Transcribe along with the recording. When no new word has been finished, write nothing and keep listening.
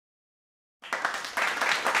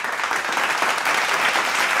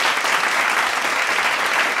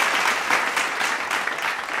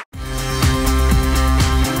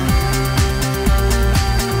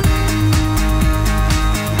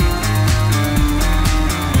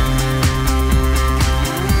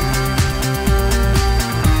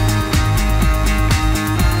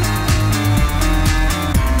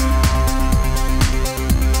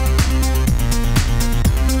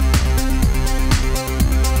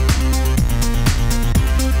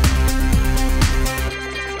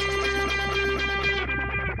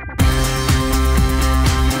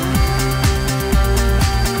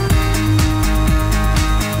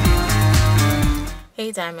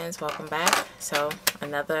Hey Diamonds, welcome back. So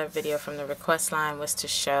another video from the request line was to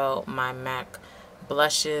show my MAC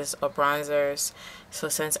blushes or bronzers. So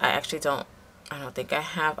since I don't think I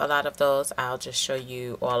have a lot of those, I'll just show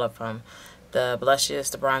you all of them. The blushes,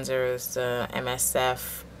 the bronzers, the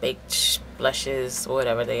MSF, baked blushes,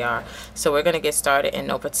 whatever they are. So we're going to get started in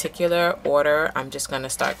no particular order. I'm just going to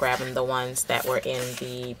start grabbing the ones that were in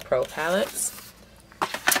the Pro palettes,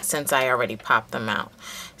 since I already popped them out.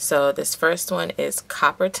 So this first one is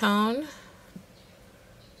Coppertone.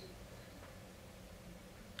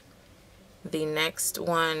 The next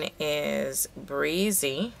one is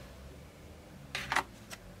Breezy.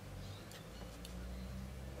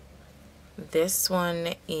 This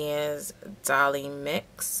one is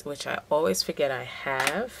Dollymix, which I always forget I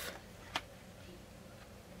have.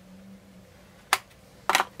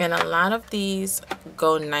 And a lot of these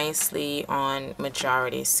go nicely on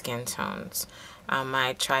majority skin tones.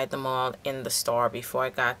 I tried them all in the store before I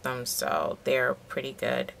got them, so they're pretty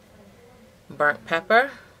good. Burnt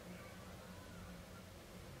pepper,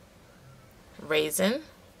 raisin,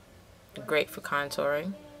 great for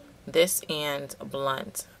contouring. This and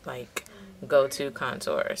blunt, like go-to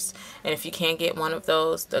contours. And if you can't get one of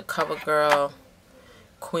those, the CoverGirl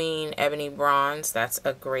Queen Ebony Bronze, that's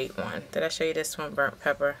a great one. Did I show you this one? Burnt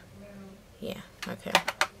pepper? Yeah, okay.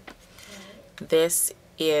 This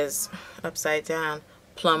is upside down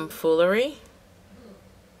Plum Foolery.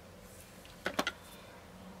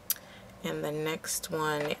 And the next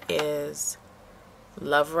one is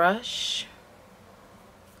Loverush.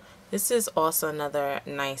 This is also another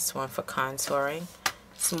nice one for contouring.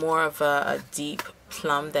 It's more of a deep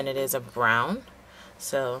plum than it is a brown.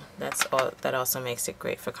 So that also makes it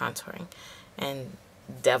great for contouring. And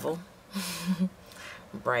Devil,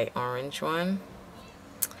 bright orange one.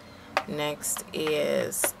 Next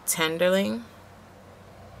is Tenderling.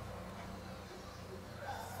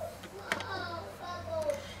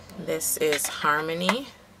 This is Harmony.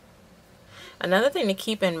 Another thing to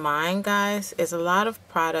keep in mind, guys, is a lot of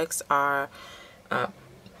products are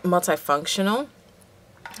multifunctional.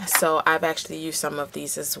 So I've actually used some of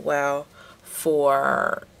these as well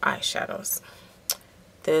for eyeshadows.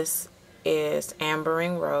 This is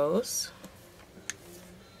Ambering Rose.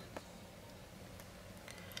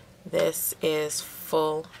 This is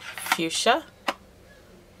Full Fuchsia.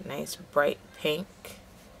 Nice bright pink.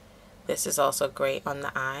 This is also great on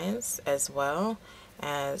the eyes as well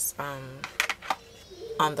as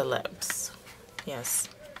on the lips. Yes,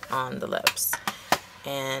 on the lips.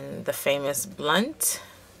 And the famous Blunt.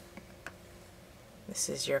 This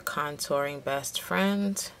is your contouring best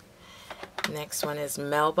friend. Next one is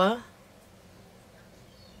Melba.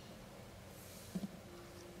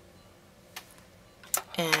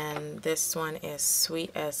 And this one is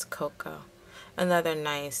Sweet as Cocoa. Another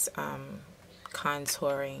nice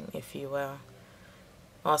contouring, if you will.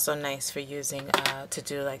 Also nice for using to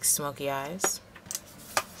do like smoky eyes.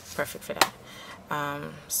 Perfect for that.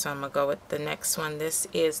 So I'm going to go with the next one. This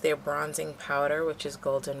is their bronzing powder, which is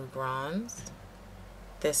Golden Bronze.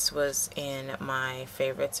 This was in my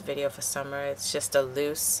favorites video for summer. It's just a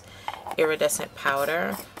loose iridescent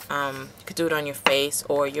powder. You could do it on your face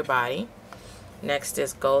or your body. Next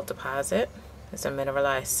is Gold Deposit. It's a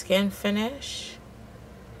mineralized skin finish.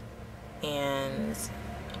 And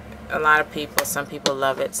a lot of people, some people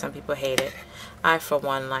love it, some people hate it. I, for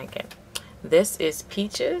one, like it. This is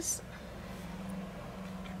Peaches.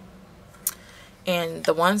 And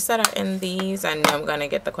the ones that are in these, I know I'm going to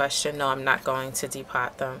get the question. No, I'm not going to depot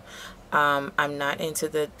them. I'm not into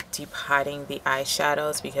the depotting the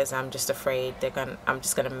eyeshadows because I'm just afraid I'm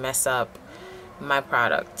just going to mess up my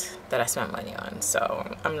product that I spent money on.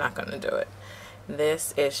 So I'm not going to do it.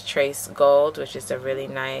 This is Trace Gold, which is a really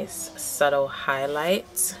nice subtle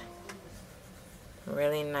highlight.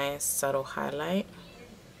 Really nice subtle highlight.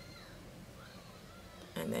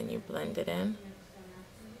 And then you blend it in.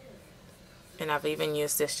 And I've even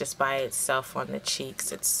used this just by itself on the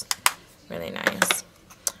cheeks. It's really nice.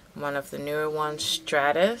 One of the newer ones,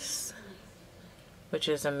 Stratus, which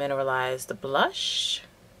is a mineralized blush.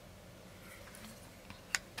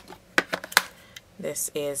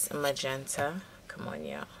 This is Magenta. Come on,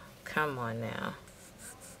 y'all. Come on now.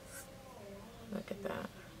 Look at that.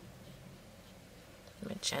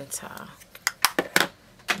 Magenta.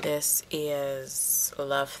 This is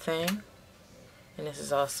Love Thing. And this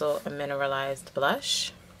is also a mineralized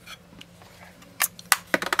blush.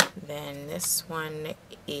 Then this one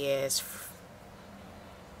is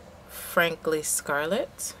Frankly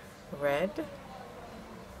Scarlet Red.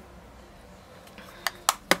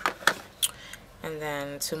 And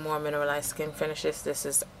then two more mineralized skin finishes. This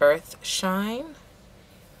is Earth Shine.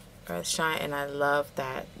 Earth Shine, and I love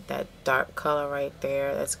that dark color right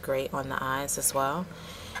there. That's great on the eyes as well.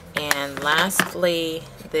 And lastly,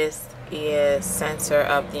 this is Center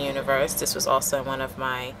of the Universe. This was also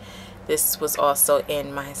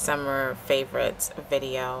in my summer favorites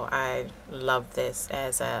video. I love this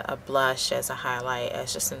as a blush, as a highlight,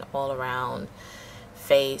 as just an all-around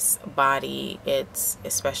face, body. It's,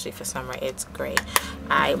 especially for summer, it's great.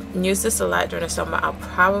 I use this a lot during the summer. I'll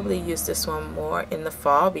probably use this one more in the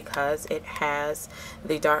fall because it has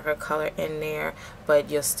the darker color in there, but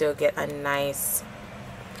you'll still get a nice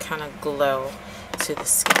kind of glow to the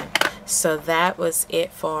skin. So that was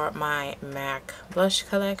it for my MAC blush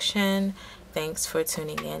collection. Thanks for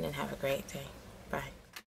tuning in and have a great day.